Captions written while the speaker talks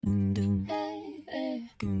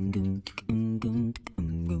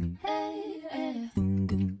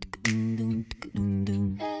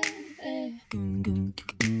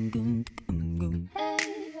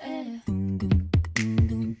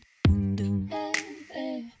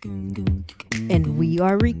We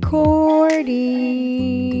are recording.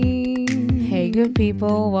 Hey, good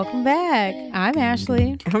people. Welcome back. I'm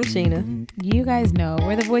Ashley. I'm Sheena. You guys know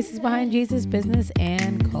we're the voices behind Jesus, business,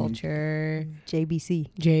 and culture.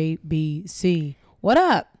 JBC. JBC. What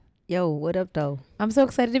up? Yo, what up, though? I'm so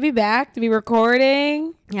excited to be back, to be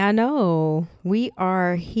recording. I know. We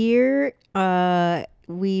are here.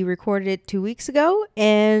 We recorded it 2 weeks ago,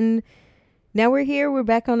 and now we're here. We're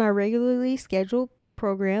back on our regularly scheduled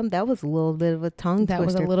program. That was a little bit of a tongue twister. That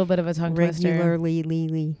was a little bit of a tongue twister.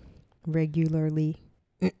 Regularly.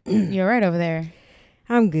 You're right over there.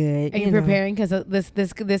 I'm good. Are you preparing? Because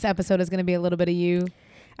this episode is going to be a little bit of you.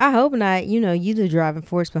 I hope not. You know, you the driving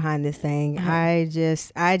force behind this thing. I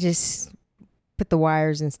just put the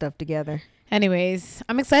wires and stuff together. Anyways,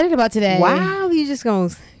 I'm excited about today. Wow, you just gonna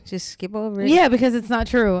just skip over it? Yeah, because it's not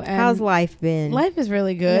true. And how's life been? Life is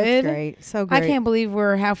really good. That's great. So great. I can't believe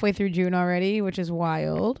we're halfway through June already, which is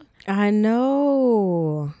wild. I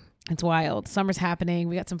know. It's wild. Summer's happening.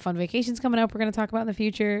 We got some fun vacations coming up we're going to talk about in the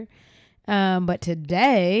future. But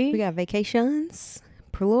today we got vacations,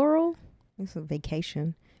 plural. It's a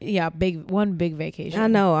vacation. Yeah, one big vacation. I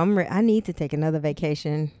know. I need to take another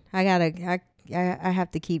vacation. I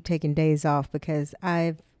have to keep taking days off because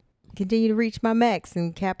I continue to reach my max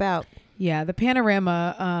and cap out. Yeah, the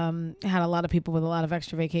Panorama had a lot of people with a lot of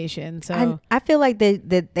extra vacation. So I feel like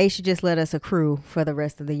they should just let us accrue for the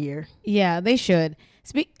rest of the year. Yeah, they should.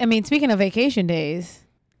 Speaking of vacation days,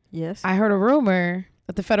 yes, I heard a rumor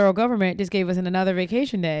that the federal government just gave us another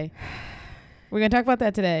vacation day. We're going to talk about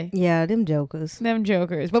that today. Yeah, them jokers.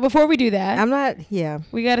 But before we do that,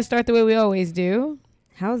 we got to start the way we always do.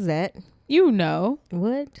 How's that? You know.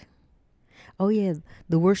 What? Oh, yeah.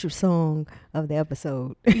 The worship song of the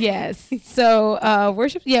episode. Yes. So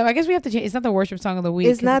worship. Yeah, I guess we have to change. It's not the worship song of the week.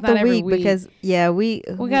 It's not the week because, we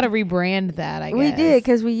got to rebrand that, I guess. We did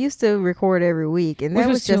because we used to record every week. And that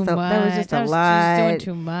was just a lot. Doing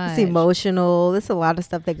too much. It's emotional. There's a lot of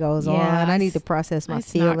stuff that goes on. I need to process my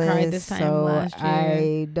feelings. Not cried this time so last year.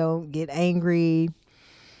 I don't get angry.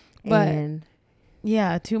 But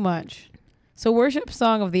yeah, too much. So worship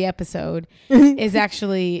song of the episode is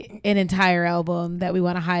actually an entire album that we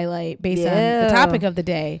want to highlight based on the topic of the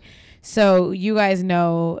day. So you guys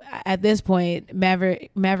know at this point,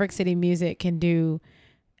 Maverick City Music can do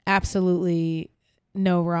absolutely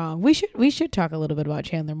no wrong. We should talk a little bit about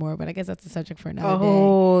Chandler Moore, but I guess that's a subject for another day.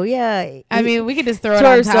 Oh yeah. I mean, we could just throw it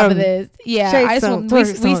on top of this. Yeah, we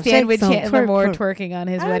stand with Chandler Moore twerking on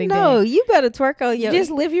his wedding day. No, you better twerk on your. Just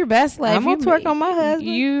live your best life. I'm gonna twerk on my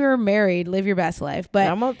husband. You're married. Live your best life.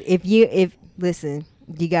 But listen,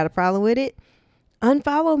 you got a problem with it,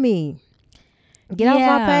 unfollow me. Get off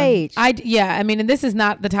my page. And this is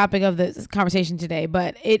not the topic of this conversation today,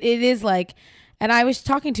 but it is like. And I was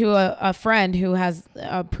talking to a friend who has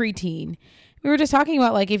a preteen. We were just talking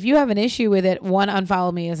about, like, if you have an issue with it, one,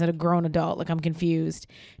 unfollow me as a grown adult. Like, I'm confused.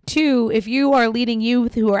 Two, if you are leading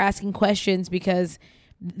youth who are asking questions because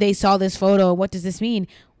they saw this photo, what does this mean?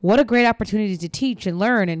 What a great opportunity to teach and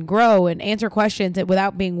learn and grow and answer questions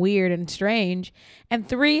without being weird and strange. And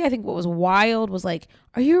three, I think what was wild was, like,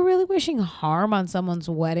 are you really wishing harm on someone's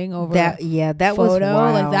wedding over that photo? Was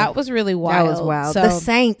wild. Like, that was really wild. That was wild. So,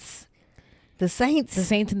 The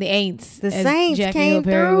saints and the ain'ts. The Saints Jackie came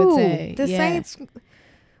through. Saints.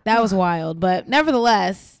 That was wild. But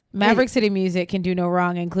nevertheless, Maverick City Music can do no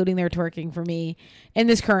wrong, including their twerking for me in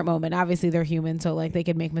this current moment. Obviously, they're human, so like they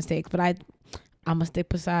could make mistakes. But I'm going to stick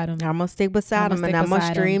beside them. I'm going to stick beside them, and I'm going to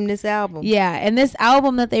stream this album. Yeah, and this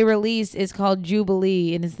album that they released is called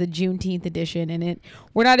Jubilee, and it's the Juneteenth edition. And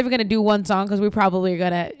we're not even going to do one song because we probably are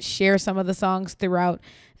going to share some of the songs throughout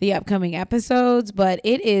the upcoming episodes, but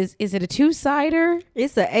is it a two-sider?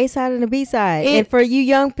 It's an A-side and a B-side. And for you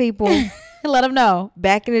young people, let them know.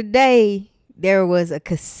 Back in the day, there was a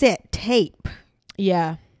cassette tape.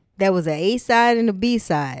 Yeah. That was an A-side and a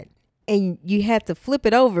B-side. And you had to flip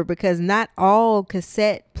it over because not all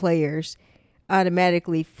cassette players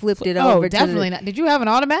automatically flipped it over. Oh, definitely not. Did you have an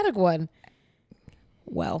automatic one?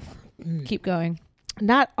 Well, keep going.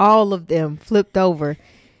 Not all of them flipped over.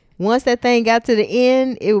 Once that thing got to the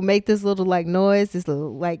end, it would make this little like noise. This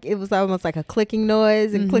little like it was almost like a clicking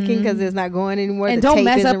noise and clicking because it's not going anymore. And the don't tape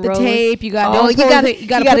mess up the rolling. tape. You got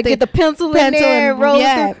to get the pencil in there and roll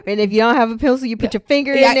it through. And if you don't have a pencil, you put your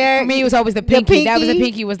finger in there. For me, it was always the pinky. That was the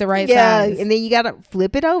pinky was the right size. And then you got to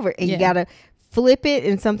flip it over and you got to flip it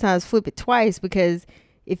and sometimes flip it twice because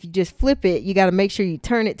if you just flip it, you got to make sure you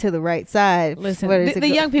turn it to the right side. Listen, the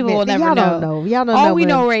young people will never know. Y'all don't know. All we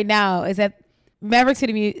know right now is that Maverick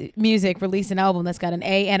City Music released an album that's got an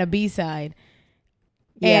A and a B side.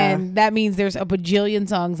 Yeah. And that means there's a bajillion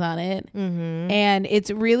songs on it. Mm-hmm. And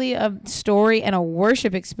it's really a story and a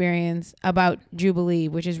worship experience about Jubilee,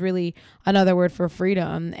 which is really another word for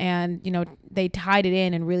freedom. And, you know, they tied it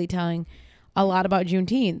in and really telling a lot about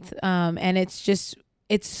Juneteenth. And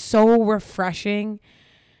it's so refreshing,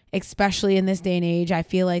 especially in this day and age. I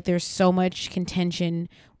feel like there's so much contention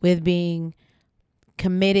with being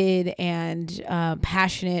committed and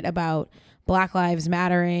passionate about Black Lives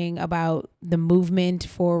Mattering, about the movement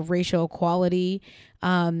for racial equality,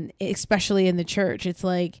 especially in the church. It's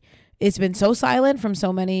like it's been so silent from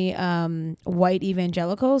so many white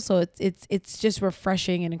evangelicals. So it's just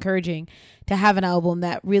refreshing and encouraging to have an album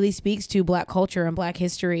that really speaks to Black culture and Black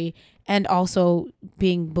history, and also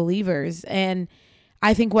being believers. And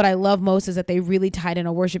I think what I love most is that they really tied in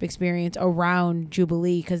a worship experience around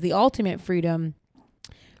Jubilee, because the ultimate freedom.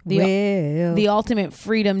 The ultimate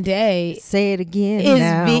freedom day, say it again, is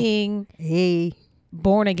now. being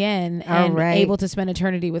born again and able to spend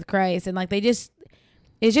eternity with Christ. And like it's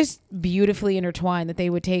just beautifully intertwined that they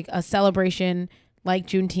would take a celebration like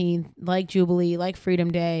Juneteenth, like Jubilee, like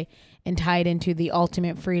Freedom Day, and tie it into the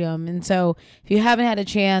ultimate freedom. And so if you haven't had a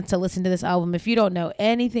chance to listen to this album, if you don't know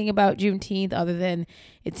anything about Juneteenth other than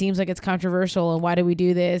it seems like it's controversial and why do we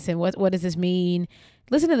do this and what does this mean,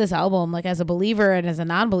 listen to this album. Like, as a believer and as a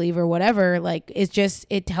non-believer, whatever, like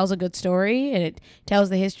it tells a good story and it tells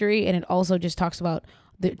the history, and it also just talks about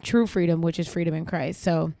the true freedom, which is freedom in Christ.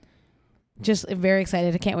 So just very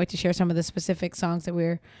excited. I can't wait to share some of the specific songs that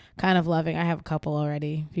we're kind of loving. I have a couple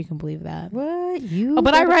already, if you can believe that. What?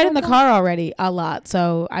 But I ride in the car already a lot,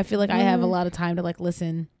 so I feel like I have a lot of time to like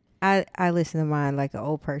listen. I listen to mine like an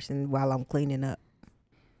old person while I'm cleaning up.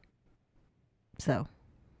 So,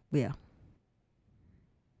 yeah.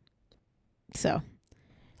 So,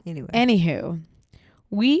 anyway. Anywho,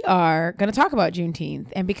 we are going to talk about Juneteenth,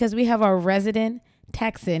 and because we have our resident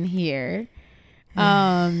Texan here,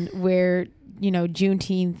 where, you know,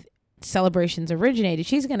 Juneteenth celebrations originated,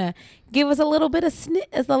 she's going to give us a little bit of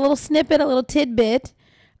a little snippet, a little tidbit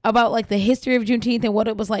about like the history of Juneteenth and what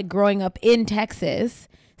it was like growing up in Texas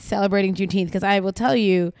celebrating Juneteenth. Because I will tell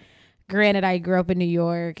you, granted, I grew up in New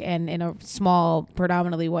York and in a small,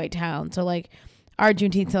 predominantly white town. So like our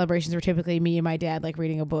Juneteenth celebrations were typically me and my dad like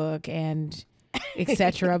reading a book and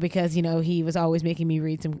etc. because, you know, he was always making me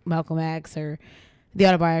read some Malcolm X or the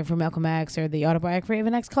autobiography of Malcolm X or the autobiography of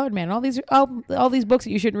an ex-colored man. All these books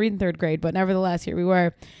that you shouldn't read in third grade, but nevertheless, here we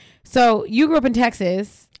were. So you grew up in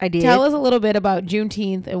Texas. I did. Tell us a little bit about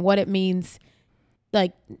Juneteenth and what it means,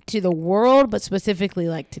 like, to the world, but specifically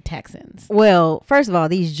like to Texans. Well, first of all,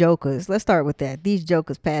 these jokers. Let's start with that. These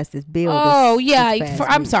jokers passed this bill.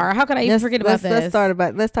 I'm sorry. How could I even forget about this?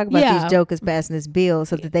 Let's talk about these jokers passing this bill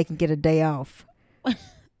so that they can get a day off.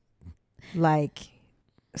 Like,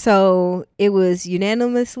 so it was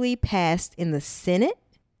unanimously passed in the Senate,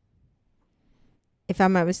 if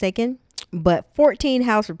I'm not mistaken, but 14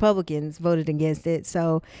 House Republicans voted against it.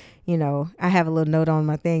 So, you know, I have a little note on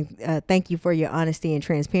my thing. Thank you for your honesty and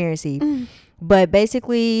transparency. But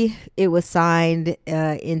basically, it was signed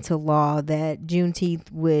into law that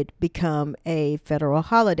Juneteenth would become a federal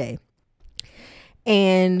holiday.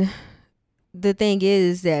 And the thing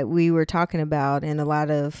is that we were talking about, and a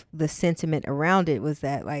lot of the sentiment around it was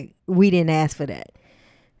that, like, we didn't ask for that.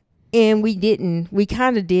 And we didn't. We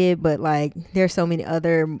kind of did, but like there's so many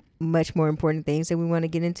other much more important things that we want to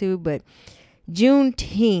get into. But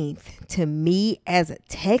Juneteenth, to me as a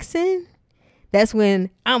Texan, that's when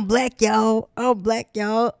I'm black, y'all. I'm black,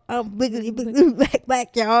 y'all. I'm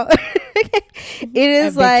black, y'all. It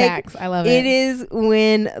is like facts. I love it. It is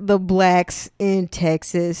when the blacks in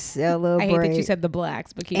Texas celebrate. I hate that you said the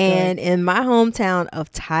blacks, but keep going. In my hometown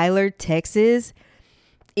of Tyler, Texas,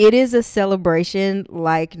 it is a celebration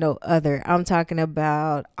like no other. I'm talking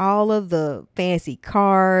about all of the fancy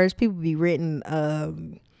cars. People be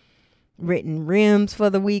written rims for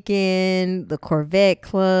the weekend. The Corvette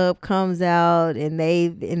Club comes out, and they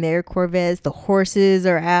in their Corvettes. The horses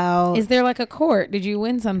are out. Is there like a court? Did you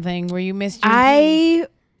win something where you missed Juneteenth?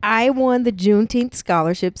 I won the Juneteenth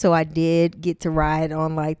scholarship, so I did get to ride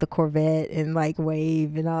on like the Corvette and like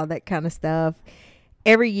wave and all that kind of stuff.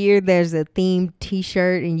 Every year there's a themed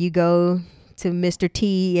t-shirt, and you go to Mr.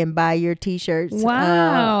 T and buy your t-shirts.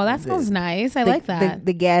 Wow, that sounds nice. I like that.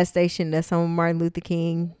 The gas station that's on Martin Luther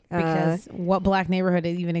King. Because what black neighborhood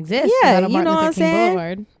even exists? Yeah, you know what I'm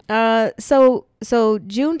saying? So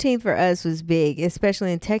Juneteenth for us was big,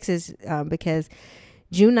 especially in Texas, because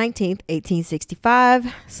June 19th,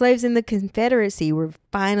 1865, slaves in the Confederacy were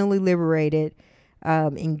finally liberated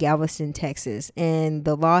in Galveston, Texas. And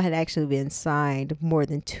the law had actually been signed more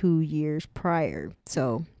than 2 years prior.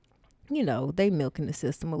 So they milking the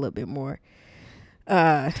system a little bit more.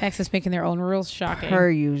 Texas making their own rules. Shocking. Per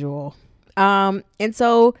usual. And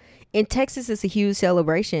so in Texas, it's a huge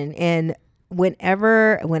celebration. And when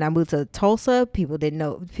I moved to Tulsa, people didn't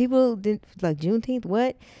know. People didn't like Juneteenth.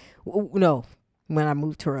 What? No. When I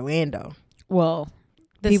moved to Orlando. Well,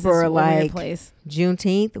 people are like, place.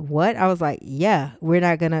 Juneteenth, what? I was like, yeah, we're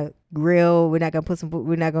not gonna grill. We're not gonna put some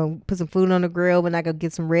food on the grill. We're not gonna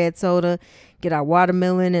get some red soda, get our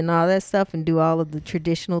watermelon and all that stuff, and do all of the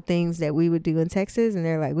traditional things that we would do in Texas. And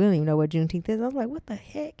they're like, we don't even know what Juneteenth is. I was like, what the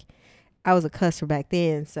heck? I was a cusser back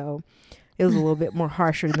then, so it was a little bit more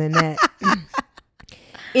harsher than that.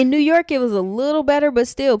 In New York, it was a little better, but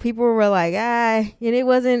still, people were like, and it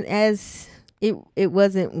wasn't as it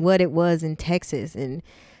wasn't what it was in Texas. And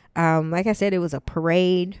like I said, it was a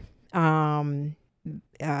parade. People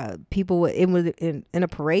it was in a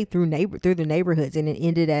parade through the neighborhoods, and it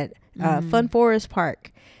ended at Fun Forest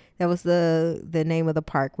Park. That was the name of the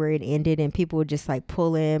park where it ended, and people would just like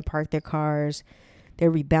pull in, park their cars. There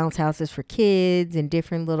would be bounce houses for kids and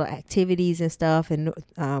different little activities and stuff. And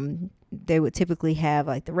they would typically have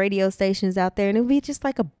like the radio stations out there, and it would be just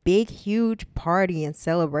like a big, huge party and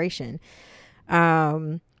celebration.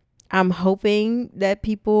 I'm hoping that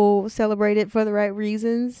people celebrate it for the right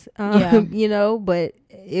reasons, but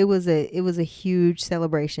it was a huge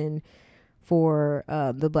celebration for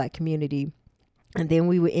the Black community. And then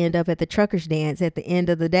we would end up at the truckers dance at the end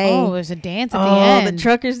of the day. Oh, there's a dance at the end. Oh, the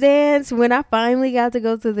truckers dance. When I finally got to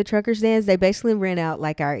go to the truckers dance, they basically rent out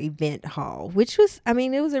like our event hall, which was,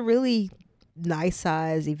 it was a really nice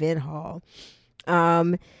size event hall.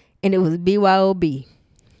 And it was BYOB.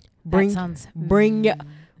 Bring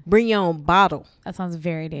your own bottle. That sounds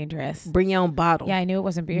very dangerous. Bring your own bottle. Yeah, I knew it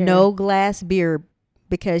wasn't beer. No glass beer.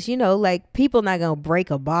 Because, like, people not going to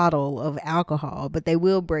break a bottle of alcohol, but they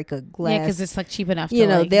will break a glass. Yeah, because it's, like, cheap enough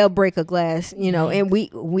they'll break a glass, and we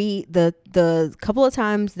the couple of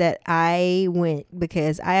times that I went,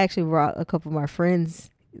 because I actually brought a couple of my friends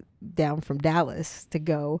down from Dallas to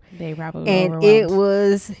go. They probably and it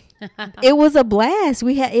was a blast.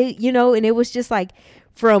 We had it, and it was just, like,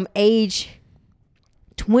 from age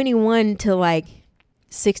 21 to, like,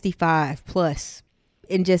 65 plus,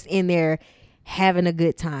 and just in there having a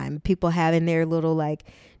good time, people having their little like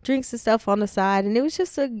drinks and stuff on the side, and it was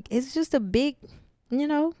just a big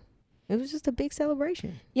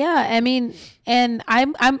celebration. Yeah, and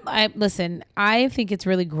I listen, I think it's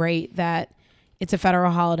really great that it's a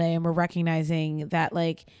federal holiday and we're recognizing that,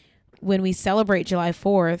 like, when we celebrate July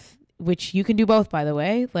 4th, which you can do both, by the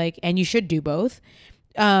way, like, and you should do both,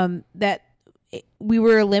 that we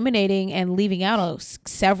were eliminating and leaving out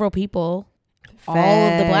several people. All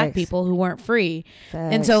of the Black people who weren't free.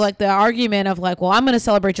 Facts. And so, like, the argument of like, well, I'm going to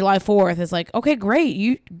celebrate July 4th is like, okay, great,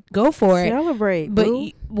 you go for it. Celebrate. But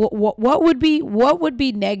what would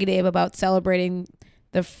be negative about celebrating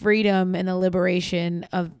the freedom and the liberation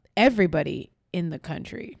of everybody in the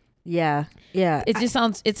country? Yeah. It just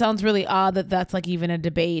sounds really odd that that's like even a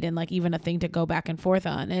debate and like even a thing to go back and forth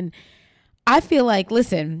on. And I feel like,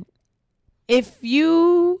 listen, if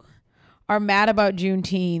you are mad about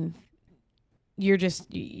Juneteenth, you're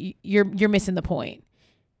missing the point,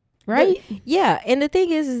 right? Yeah. And the thing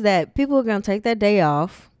is that people are going to take that day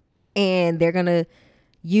off and they're going to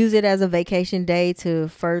use it as a vacation day to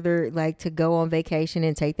further, like, to go on vacation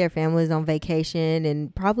and take their families on vacation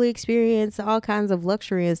and probably experience all kinds of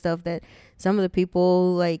luxury and stuff that some of the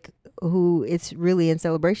people, like, who it's really in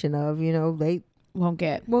celebration of, they won't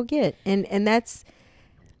get. And that's,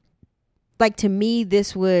 like, to me,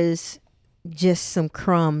 this was just some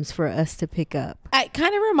crumbs for us to pick up. It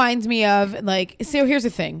kind of reminds me of, like, so here's the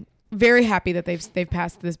thing. Very happy that they've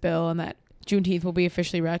passed this bill and that Juneteenth will be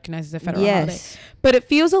officially recognized as a federal holiday. But it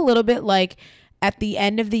feels a little bit like at the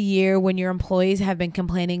end of the year when your employees have been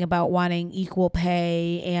complaining about wanting equal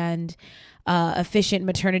pay and efficient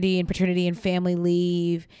maternity and paternity and family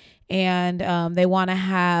leave, and they want to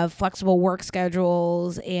have flexible work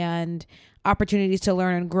schedules and opportunities to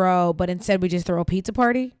learn and grow, but instead we just throw a pizza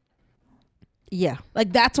party. Yeah.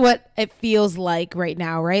 Like, that's what it feels like right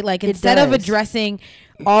now, right? Like, instead of addressing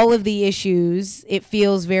all of the issues, it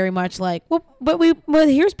feels very much like, well,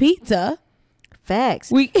 here's pizza. Facts.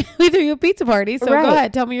 We threw a pizza party, so right. Go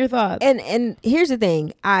ahead, tell me your thoughts. And here's the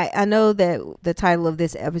thing. I know that the title of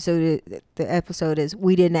this episode is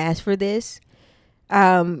 "We Didn't Ask for This,"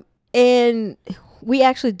 and we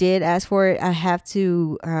actually did ask for it. I have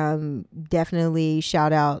to definitely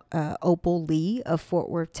shout out Opal Lee of Fort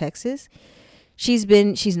Worth, Texas. She's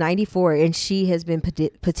 94 and she has been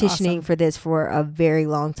petitioning for this for a very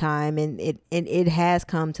long time, and it has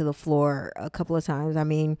come to the floor a couple of times.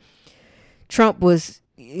 Trump was,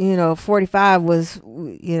 45 was,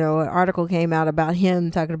 an article came out about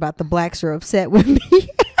him talking about the blacks are upset with me.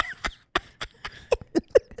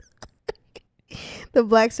 The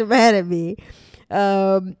blacks are mad at me.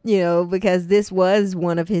 Because this was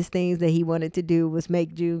one of his things that he wanted to do was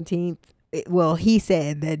make Juneteenth. Well, he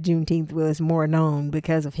said that Juneteenth was more known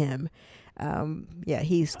because of him.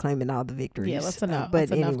 He's claiming all the victories. Yeah, that's enough. But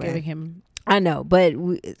that's enough anyway, giving him. I know, but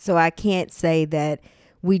so I can't say that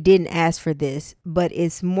we didn't ask for this, but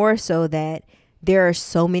it's more so that there are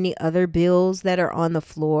so many other bills that are on the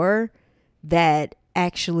floor that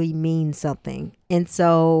actually mean something. And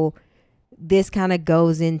so this kind of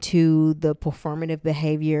goes into the performative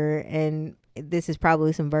behavior, and this is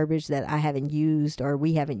probably some verbiage that I haven't used or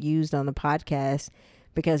we haven't used on the podcast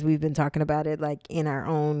because we've been talking about it like in our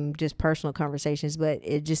own just personal conversations, but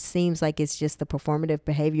it just seems like it's just the performative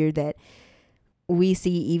behavior that we see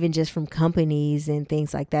even just from companies and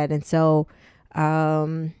things like that. And so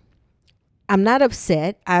I'm not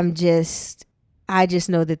upset. I just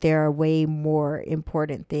know that there are way more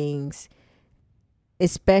important things,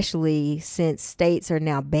 especially since states are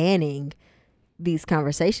now banning these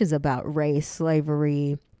conversations about race,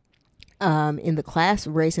 slavery, in the class,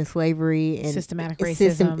 race and slavery and systematic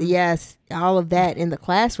racism. Yes, all of that in the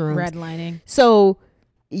classroom. Redlining. So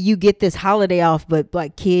you get this holiday off, but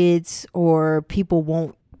like kids or people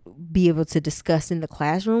won't be able to discuss in the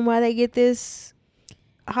classroom why they get this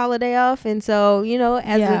holiday off. And so,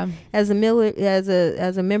 as a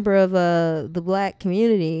member of the black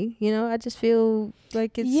community, I just feel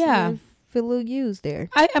like it's feel a little used there.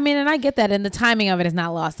 I mean, and I get that, and the timing of it is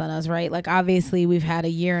not lost on us, right? Like, obviously we've had a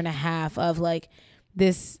year and a half of like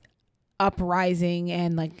this uprising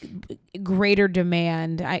and like greater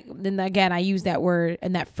demand. I use that word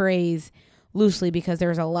and that phrase loosely because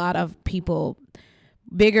there's a lot of people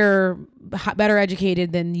bigger, better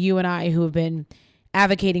educated than you and I who have been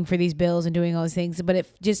advocating for these bills and doing all those things. But it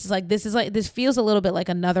just is like, this feels a little bit like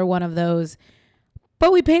another one of those,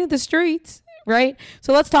 but we painted the streets. Right.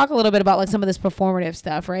 So let's talk a little bit about like some of this performative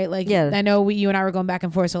stuff. Right. Like, I know you and I were going back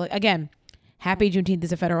and forth. So like, again, happy Juneteenth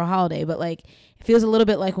is a federal holiday, but like, it feels a little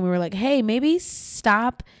bit like when we were like, hey, maybe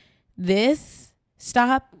stop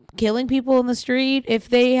killing people in the street if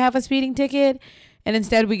they have a speeding ticket. And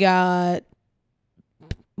instead we got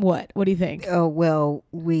what do you think? Oh, well,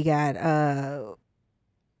 we got,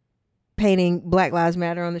 painting Black Lives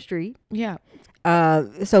Matter on the street. Yeah.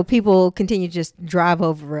 So people continue to just drive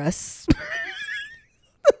over us.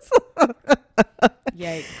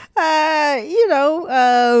 Yikes.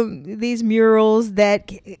 These murals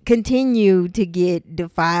that continue to get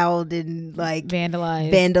defiled and like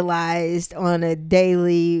vandalized on a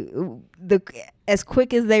daily. As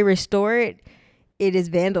quick as they restore it, it is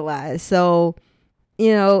vandalized. So,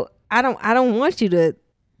 I don't want you to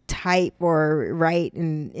type or write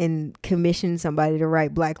and commission somebody to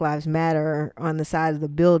write Black Lives Matter on the side of the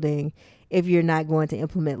building if you're not going to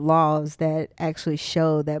implement laws that actually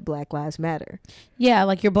show that Black Lives Matter. Yeah,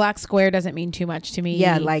 like your black square doesn't mean too much to me.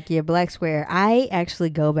 Yeah, like your black square. I actually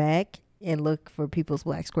go back and look for people's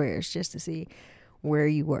black squares just to see where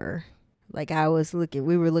you were. Like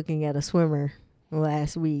we were looking at a swimmer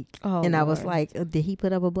last week and I was like, did he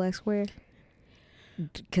put up a black square?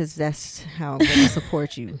 Because that's how I'm going to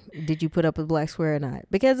support you. Did you put up a black square or not?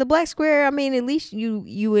 Because a black square, I mean, at least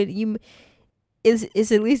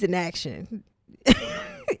it's at least an action.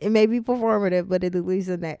 It may be performative, but it at least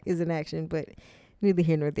is an action. But neither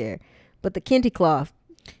here nor there. But the kente cloth,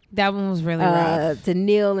 that one was really rough. To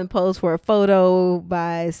kneel and pose for a photo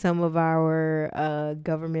by some of our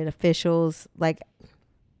government officials, like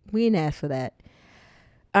we didn't ask for that.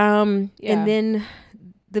 And then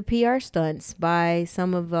the PR stunts by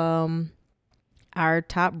some of our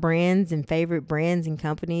top brands and favorite brands and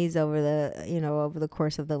companies over the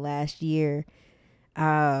course of the last year.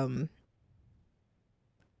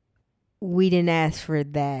 We didn't ask for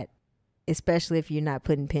that, especially if you're not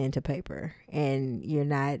putting pen to paper and you're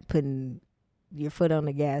not putting your foot on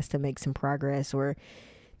the gas to make some progress or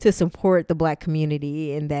to support the black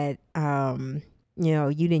community, and that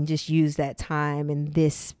you didn't just use that time in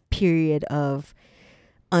this period of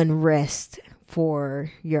unrest for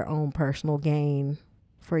your own personal gain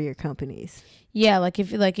for your companies. Yeah, like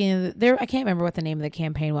if like there, I can't remember what the name of the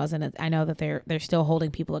campaign was, and I know that they're still holding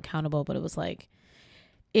people accountable, but it was like,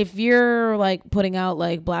 if you're like putting out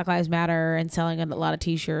like Black Lives Matter and selling a lot of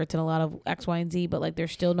T-shirts and a lot of X, Y, and Z, but like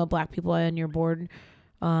there's still no black people on your board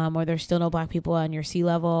or there's still no black people on your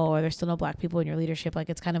C-level, or there's still no black people in your leadership, like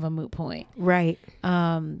it's kind of a moot point. Right.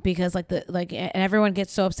 Because and everyone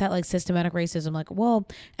gets so upset, like systematic racism, like, well,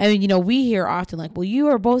 I mean, you know, we hear often like, well, you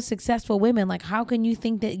are both successful women. Like, how can you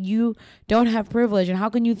think that you don't have privilege? And how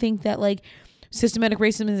can you think that like systematic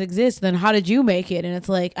racism exists? Then how did you make it? And it's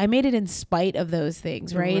like, I made it in spite of those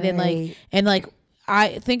things. Right. And like,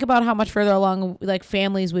 I think about how much further along like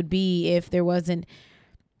families would be if there wasn't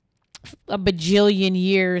a bajillion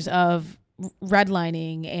years of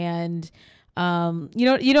redlining and you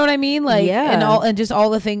know what I mean, like, and just all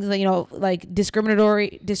the things that, you know, like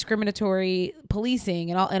discriminatory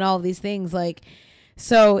policing and all of these things, like,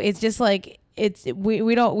 so it's just like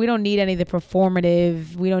we don't need any of the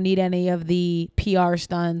performative, we don't need any of the PR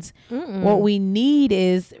stunts. What we need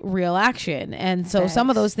is real action. And so some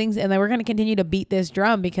of those things, and then we're going to continue to beat this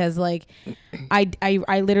drum because like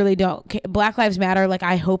I literally don't. Black Lives Matter, like,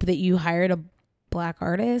 I hope that you hired a black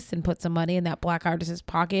artist and put some money in that black artist's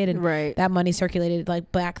pocket, and that money circulated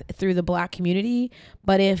like back through the black community.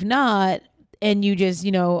 But if not, and you just,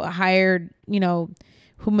 you know, hired, you know,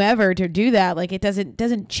 whomever to do that, like, it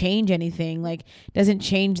doesn't change anything. Like, doesn't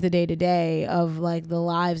change the day to day of like the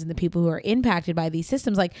lives and the people who are impacted by these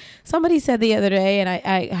systems. Like somebody said the other day, and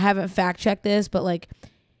I haven't fact checked this, but like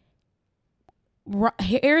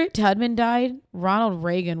Harriet Tubman died, Ronald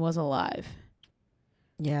Reagan was alive.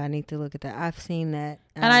 Yeah, I need to look at that. I've seen that.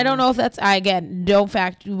 And I don't know if that's,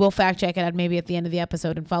 we'll fact check it maybe at the end of the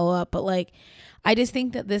episode and follow up. But like, I just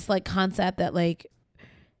think that this like concept that like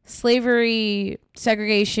slavery,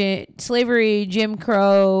 segregation, slavery, Jim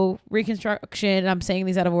Crow, Reconstruction, I'm saying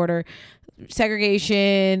these out of order,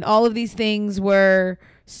 segregation, all of these things were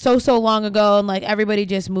so long ago, and like everybody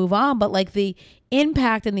just move on. But like the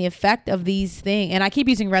impact and the effect of these things, and I keep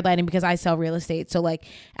using redlining because I sell real estate, so like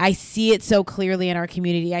I see it so clearly in our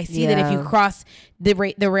community. I see that if you cross the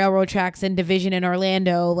railroad tracks in Division in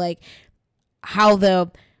Orlando, like how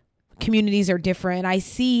the communities are different. I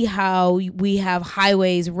see how we have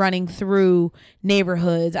highways running through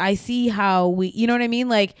neighborhoods. I see how we, you know what I mean?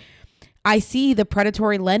 Like, I see the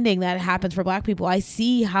predatory lending that happens for black people. I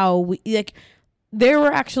see how we, like, there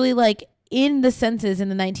were actually like in the census in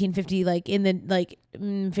the 1950, like in the like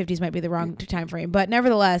 50s might be the wrong time frame, but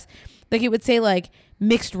nevertheless, like it would say like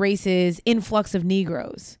mixed races, influx of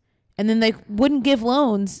Negroes, and then they wouldn't give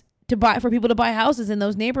loans to buy for people to buy houses in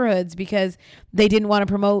those neighborhoods because they didn't want to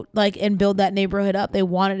promote like and build that neighborhood up. They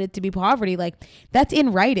wanted it to be poverty. Like that's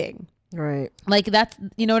in writing, right? Like that's,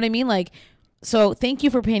 you know what I mean? Like, so thank you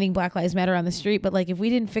for painting Black Lives Matter on the street, but like if we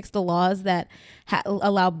didn't fix the laws that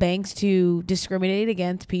allow banks to discriminate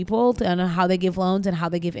against people and how they give loans and how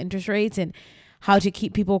they give interest rates and how to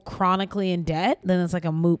keep people chronically in debt, then it's like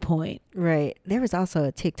a moot point. Right. There was also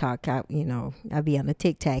a TikTok, you know, I'll be on the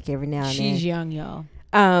TikTok every now and then. She's young, y'all.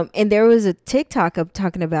 And there was a TikTok of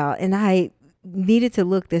talking about, and I needed to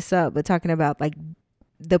look this up, but talking about like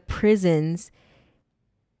the prisons.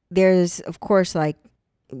 There's, of course, like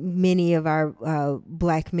many of our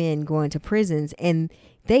black men going to prisons, and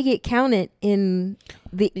they get counted in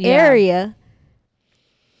the area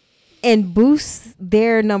and boosts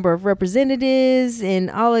their number of representatives and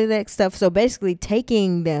all of that stuff. So basically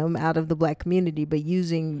taking them out of the black community, but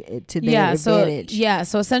using it to their advantage.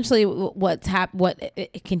 So essentially what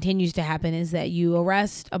it continues to happen is that you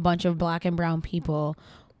arrest a bunch of black and brown people,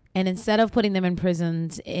 and instead of putting them in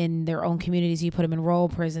prisons in their own communities, you put them in rural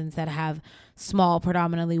prisons that have small,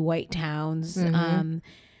 predominantly white towns. Mm-hmm.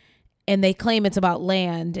 And they claim it's about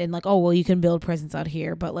land and like, oh, well, you can build prisons out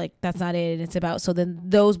here, but like, that's not it. And it's about, so then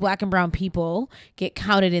those black and brown people get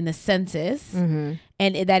counted in the census. Mm-hmm.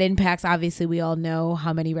 And that impacts, obviously, we all know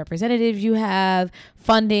how many representatives you have,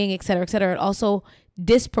 funding, et cetera, et cetera. It also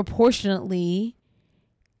disproportionately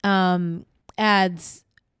adds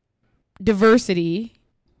diversity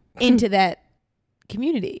into that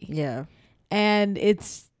community. Yeah. And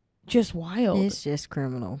it's just wild. It's just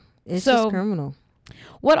criminal. It's just criminal.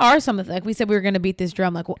 What are some of the, like we said, we were going to beat this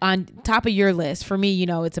drum, like on top of your list? For me, you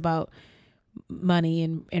know, it's about money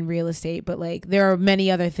and real estate, but like there are many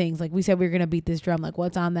other things. Like we said, we were going to beat this drum. Like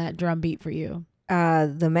what's on that drum beat for you?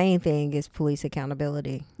 The main thing is police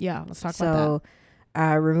accountability. Yeah, let's talk about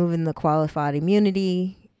that. Removing the qualified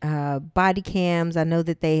immunity, body cams. I know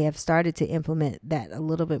that they have started to implement that a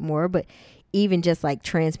little bit more, but even just like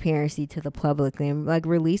transparency to the public and like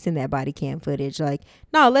releasing that body cam footage, like,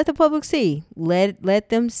 no, let the public see, let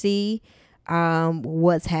them see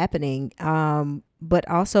what's happening. But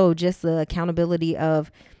also just the accountability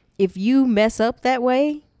of, if you mess up that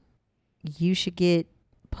way, you should get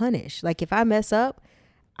punished. Like if I mess up,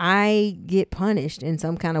 I get punished in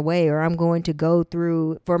some kind of way, or I'm going to go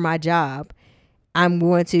through for my job I'm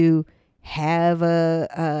going to have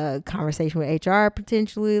a conversation with HR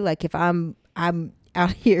potentially. Like if I'm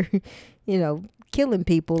out here, killing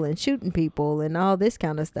people and shooting people and all this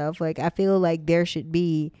kind of stuff. Like I feel like there should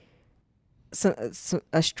be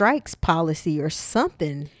a strikes policy or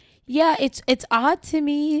something. Yeah, it's odd to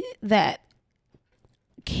me that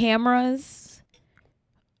cameras.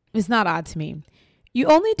 It's not odd to me. You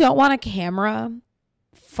only don't want a camera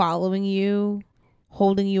following you,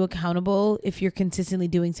 holding you accountable if you're consistently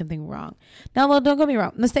doing something wrong. Now, don't get me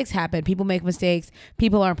wrong. Mistakes happen. People make mistakes.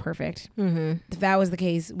 People aren't perfect. Mm-hmm. If that was the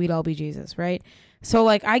case, we'd all be Jesus, right? So,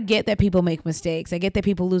 like, I get that people make mistakes. I get that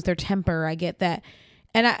people lose their temper. I get that.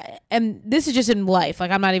 And this is just in life.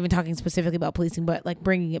 Like, I'm not even talking specifically about policing, but, like,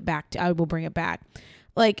 bringing it back. I will bring it back.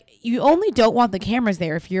 Like, you only don't want the cameras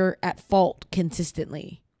there if you're at fault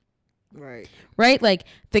consistently. Right? Like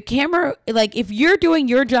the camera, like if you're doing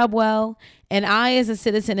your job well and I as a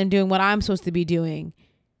citizen am doing what I'm supposed to be doing,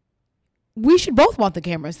 we should both want the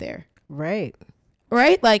cameras there. Right?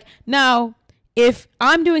 Like now, if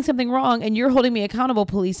I'm doing something wrong and you're holding me accountable,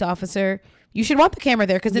 police officer, you should want the camera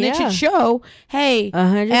there because then it should show, hey,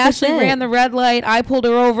 100%. Ashley ran the red light. I pulled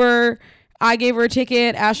her over. I gave her a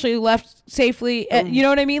ticket. Ashley left safely. You know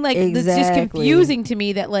what I mean? Like It's just confusing to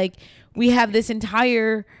me that like we have this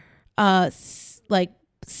entire like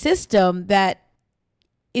system that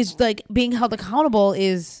is like being held accountable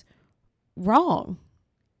is wrong.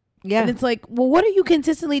 Yeah. And it's like, well, what are you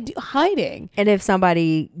consistently hiding? And if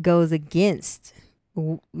somebody goes against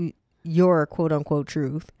your quote unquote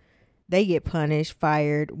truth, they get punished,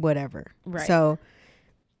 fired, whatever. Right. So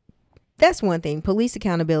that's one thing. Police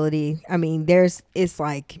accountability. I mean, there's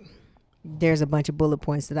a bunch of bullet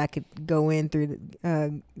points that I could go in through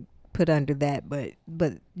put under that, but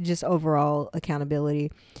just overall accountability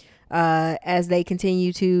as they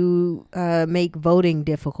continue to make voting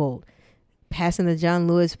difficult, passing the John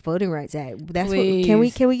Lewis Voting Rights Act. That's what, can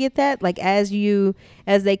we get that? Like as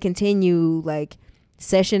they continue like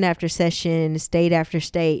session after session, state after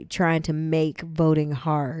state, trying to make voting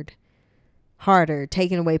harder,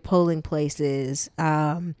 taking away polling places,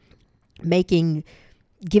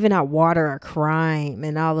 giving out water a crime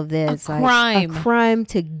and all of this. A crime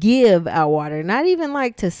to give out water, not even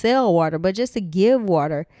like to sell water, but just to give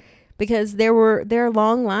water, because there are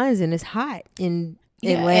long lines and it's hot in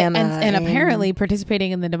Atlanta. And apparently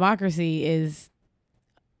participating in the democracy is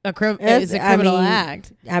a criminal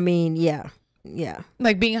act. I mean, yeah.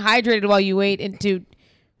 Like being hydrated while you wait to,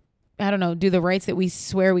 I don't know, do the rights that we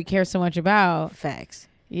swear we care so much about. Facts.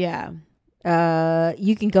 Yeah.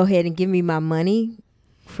 You can go ahead and give me my money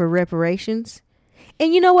for reparations.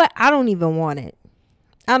 And you know what? I don't even want it.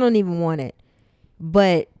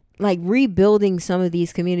 But like rebuilding some of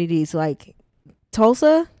these communities like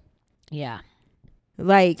Tulsa. Yeah.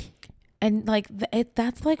 Like. And like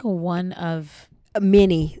that's like one of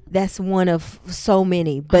many. That's one of so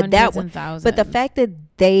many. But but the fact that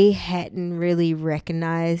they hadn't really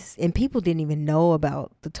recognized and people didn't even know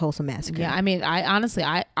about the Tulsa Massacre. Yeah, I mean, I honestly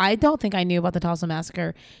don't think I knew about the Tulsa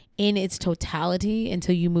Massacre in its totality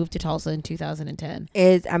until you moved to Tulsa in 2010.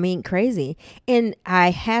 It's, I mean, crazy. And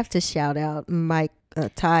I have to shout out Mike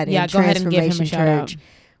Todd and Transformation Church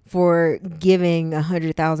for giving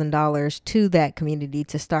 $100,000 to that community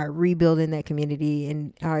to start rebuilding that community.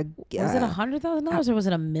 And was it $100,000 or was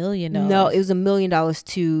it $1 million? No, it was $1 million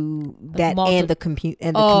to that and the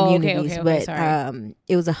communities. Okay, but sorry.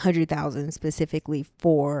 It was $100,000 specifically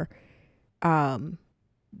for the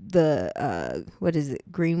what is it,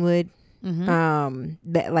 Greenwood,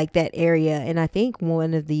 that area. And I think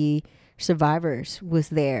one of the survivors was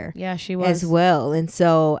there. Yeah, she was as well. And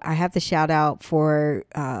so I have to shout out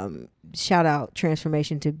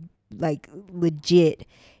Transformation to like legit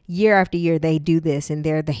year after year they do this, and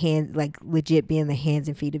they're the hand, like legit being the hands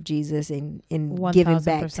and feet of Jesus and 1000%. Giving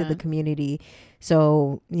back to the community.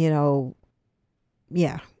 So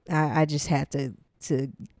I just had to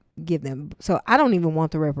give them. So I don't even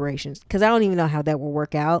want the reparations because I don't even know how that will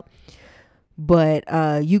work out. But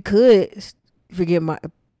you could forgive my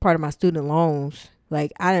part of my student loans.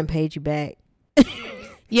 Like I didn't pay you back.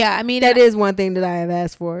 Yeah, I mean that is one thing that I have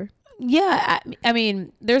asked for. Yeah, I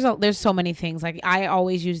mean there's so many things. Like I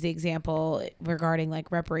always use the example regarding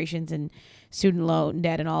like reparations and student loan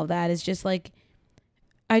debt and all of that. It's just like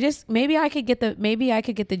maybe I could get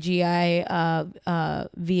the GI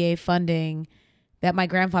VA funding that my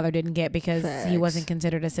grandfather didn't get because he wasn't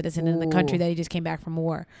considered a citizen in the country that he just came back from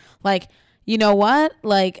war. Like, you know what?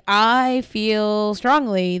 Like, I feel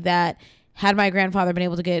strongly that had my grandfather been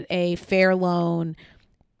able to get a fair loan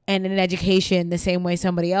and an education the same way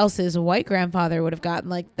somebody else's white grandfather would have gotten,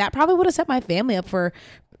 like, that probably would have set my family up for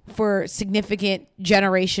for significant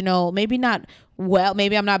generational, maybe not, well,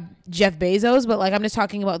 maybe I'm not Jeff Bezos, but like I'm just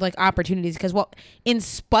talking about like opportunities, because in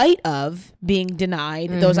spite of being denied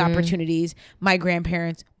those opportunities, my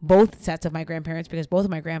grandparents, both sets of my grandparents, because both of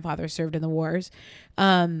my grandfathers served in the wars,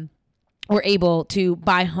 were able to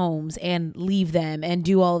buy homes and leave them and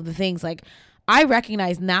do all of the things. Like I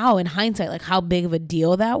recognize now in hindsight like how big of a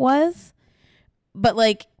deal that was, but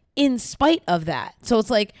like in spite of that. So it's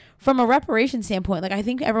like from a reparation standpoint, like I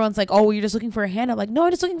think everyone's like, oh, you're just looking for a handout. Like, no,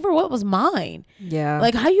 I'm just looking for what was mine. Yeah.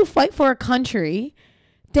 Like how you fight for a country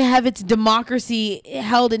to have its democracy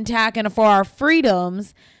held intact and for our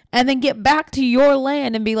freedoms, and then get back to your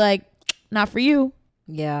land and be like, not for you.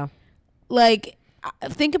 Yeah. Like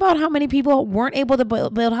think about how many people weren't able to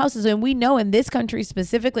build houses. And we know in this country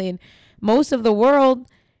specifically, and most of the world,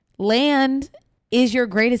 land is your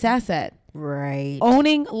greatest asset. Right.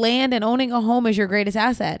 Owning land and owning a home is your greatest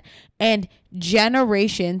asset. And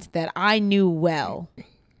generations that I knew well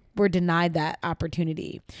were denied that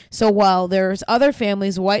opportunity. So while there's other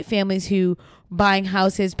families, white families, who buying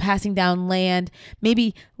houses, passing down land,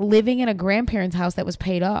 maybe living in a grandparent's house that was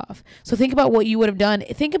paid off. So think about what you would have done.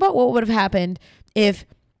 Think about what would have happened if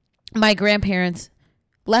my grandparents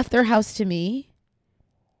left their house to me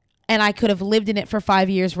and I could have lived in it for 5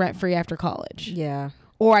 years rent free after college. Yeah.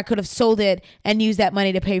 Or I could have sold it and used that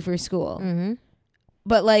money to pay for school. Mm-hmm.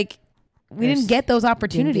 But like, we didn't get those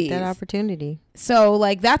opportunities. Didn't get that opportunity. So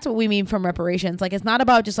like, that's what we mean from reparations. Like, it's not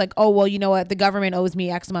about just like, oh, well, you know what? The government owes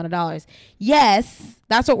me X amount of dollars. Yes,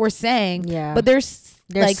 that's what we're saying. Yeah. But there's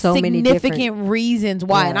like so significant reasons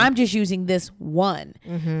why. Yeah. And I'm just using this one.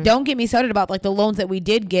 Mm-hmm. Don't get me started about like the loans that we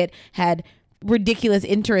did get had ridiculous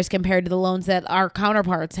interest compared to the loans that our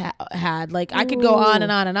counterparts had. Like I could go on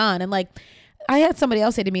and on and on. And like, I had somebody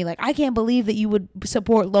else say to me, like, I can't believe that you would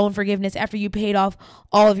support loan forgiveness after you paid off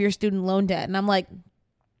all of your student loan debt. And I'm like,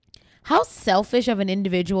 how selfish of an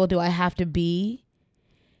individual do I have to be?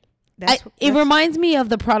 It reminds me of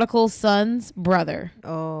the prodigal son's brother.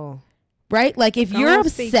 Oh. Right? Like if you're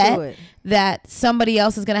upset that somebody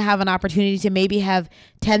else is going to have an opportunity to maybe have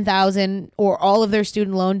 10,000 or all of their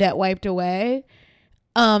student loan debt wiped away,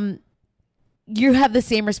 you have the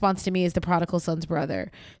same response to me as the prodigal son's brother.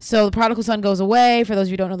 So the prodigal son goes away. For those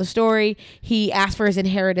of you who don't know the story, he asks for his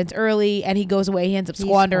inheritance early and he goes away. He ends up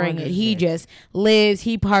squandering it. He just lives,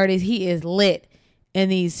 he parties, he is lit in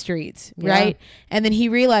these streets, right? And then he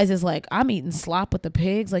realizes, like, I'm eating slop with the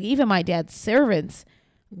pigs. Like, even my dad's servants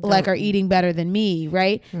like are eating better than me,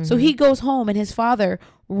 right? Mm-hmm. So he goes home and his father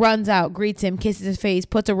runs out, greets him, kisses his face,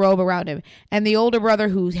 puts a robe around him. And the older brother,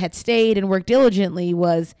 who had stayed and worked diligently,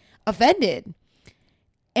 was offended.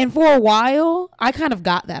 And for a while, I kind of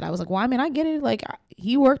got that. I was like, well, I mean, I get it. Like,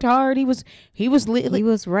 he worked hard. He was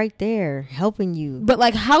right there helping you. But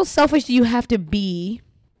like, how selfish do you have to be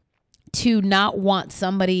to not want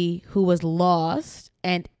somebody who was lost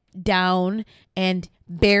and down and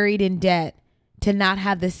buried in debt to not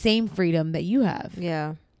have the same freedom that you have?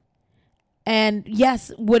 Yeah. And yes,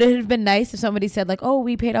 would it have been nice if somebody said like, oh,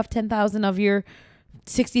 we paid off 10,000 of your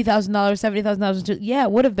 $60,000, $70,000. Yeah,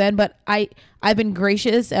 it would have been, but I've been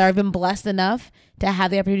gracious, or I've been blessed enough to have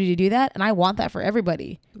the opportunity to do that, and I want that for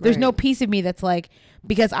everybody. Right. There's no piece of me that's like,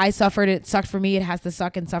 because I suffered, it sucked for me, it has to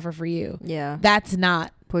suck and suffer for you. Yeah, that's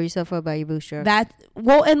not. Pull yourself up by your bootstraps.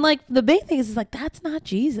 And like the big thing is like, that's not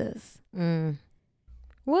Jesus.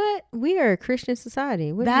 What? We are a Christian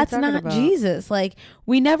society. What that's not about? Jesus. Like,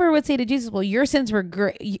 we never would say to Jesus, well, your sins were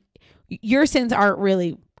great. Your sins aren't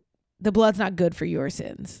really. The blood's not good for your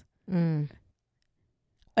sins. And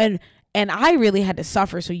I really had to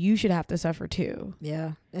suffer, so you should have to suffer too.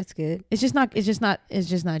 Yeah, that's good. It's just not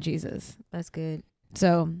Jesus. That's good.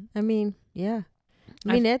 So, I mean, yeah.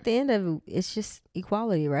 I mean, at the end of it, it's just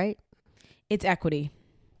equality, right? It's equity.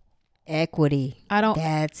 Equity. I don't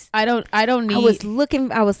need.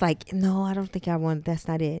 I was like, no, I don't think I want, that's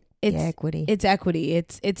not it. It's equity. It's equity.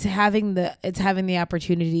 It's having the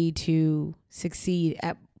opportunity to succeed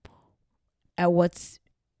at what's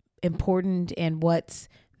important and what's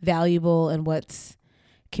valuable and what's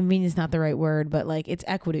convenience, not the right word, but like it's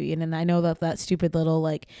equity. And then I know that stupid little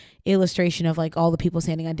like illustration of like all the people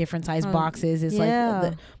standing on different size boxes is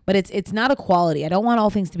like, but it's not equality. I don't want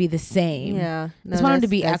all things to be the same. Yeah. I just want them to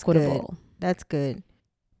be equitable. Good. That's good.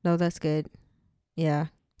 No, that's good. Yeah.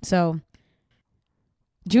 So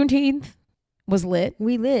Juneteenth was lit.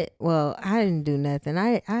 We lit. Well, I didn't do nothing.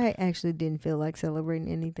 I actually didn't feel like celebrating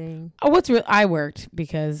anything. Oh, I worked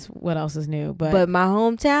because what else is new? But my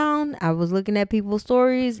hometown, I was looking at people's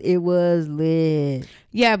stories. It was lit.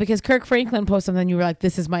 Yeah, because Kirk Franklin posted something. You were like,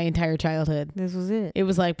 "This is my entire childhood. This was it." It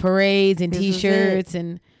was like parades and T-shirts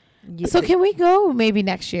and So can we go maybe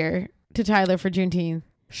next year to Tyler for Juneteenth?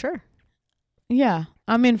 Sure. Yeah,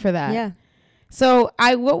 I'm in for that. Yeah. So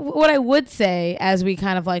what I would say as we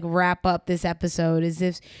kind of like wrap up this episode is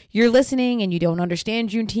if you're listening and you don't understand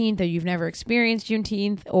Juneteenth or you've never experienced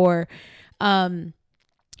Juneteenth or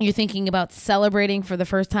you're thinking about celebrating for the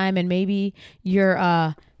first time and maybe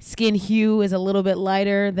your skin hue is a little bit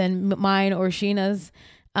lighter than mine or Sheena's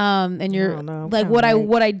and you're like what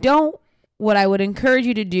I would encourage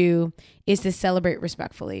you to do is to celebrate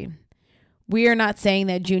respectfully. We are not saying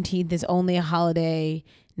that Juneteenth is only a holiday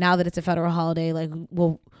now that it's a federal holiday. Like,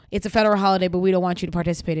 well, it's a federal holiday, but we don't want you to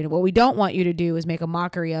participate in it. What we don't want you to do is make a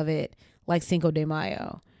mockery of it like Cinco de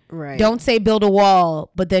Mayo. Right. Don't say build a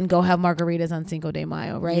wall, but then go have margaritas on Cinco de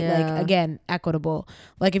Mayo, right? Yeah. Like, again, equitable.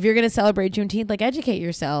 Like, if you're going to celebrate Juneteenth, like, educate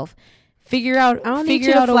yourself. Figure out. I don't need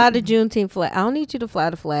you to fly the Juneteenth flag. I don't need you to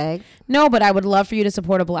fly the flag. No, but I would love for you to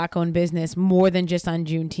support a Black-owned business more than just on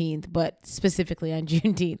Juneteenth, but specifically on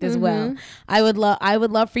Juneteenth as well. I would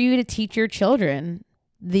love for you to teach your children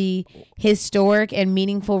the historic and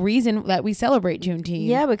meaneful reason that we celebrate Juneteenth.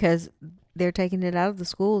 Yeah, because they're taking it out of the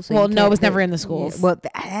schools. So well, no, it was never in the schools. Yeah, well,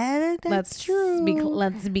 that's true.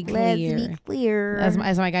 Let's be clear. Let's be clear.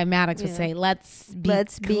 As my guy Maddox would say, let's be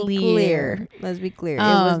clear. Let's be clear. It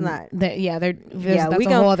was not. That's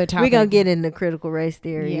a whole other topic. We're going to get into critical race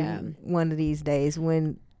theory Yeah. one of these days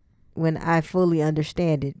when I fully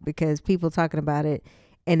understand it, because people talking about it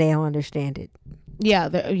and they don't understand it. Yeah,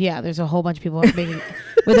 there's a whole bunch of people making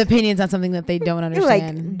with opinions on something that they don't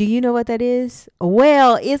understand. Like, do you know what that is?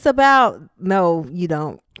 Well, it's about... No, you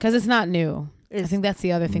don't. Because it's not new. I think that's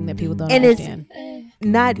the other thing that people don't and understand. It's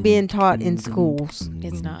not being taught in schools.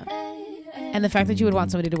 It's not. And the fact that you would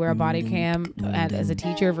want somebody to wear a body cam as a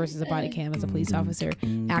teacher versus a body cam as a police officer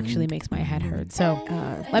actually makes my head hurt. So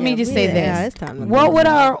let me just say this. It's time to what would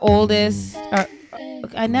our oldest...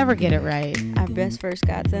 I never get it right. Our best first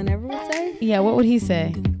godson ever would say? Yeah, what would he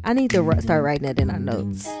say? I need to start writing that in our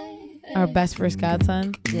notes. Our best first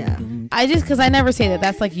godson? Yeah. Because I never say that.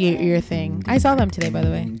 That's like your thing. I saw them today, by the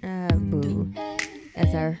way. Boo.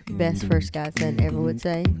 As our best first godson ever would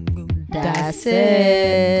say. That's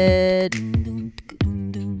it.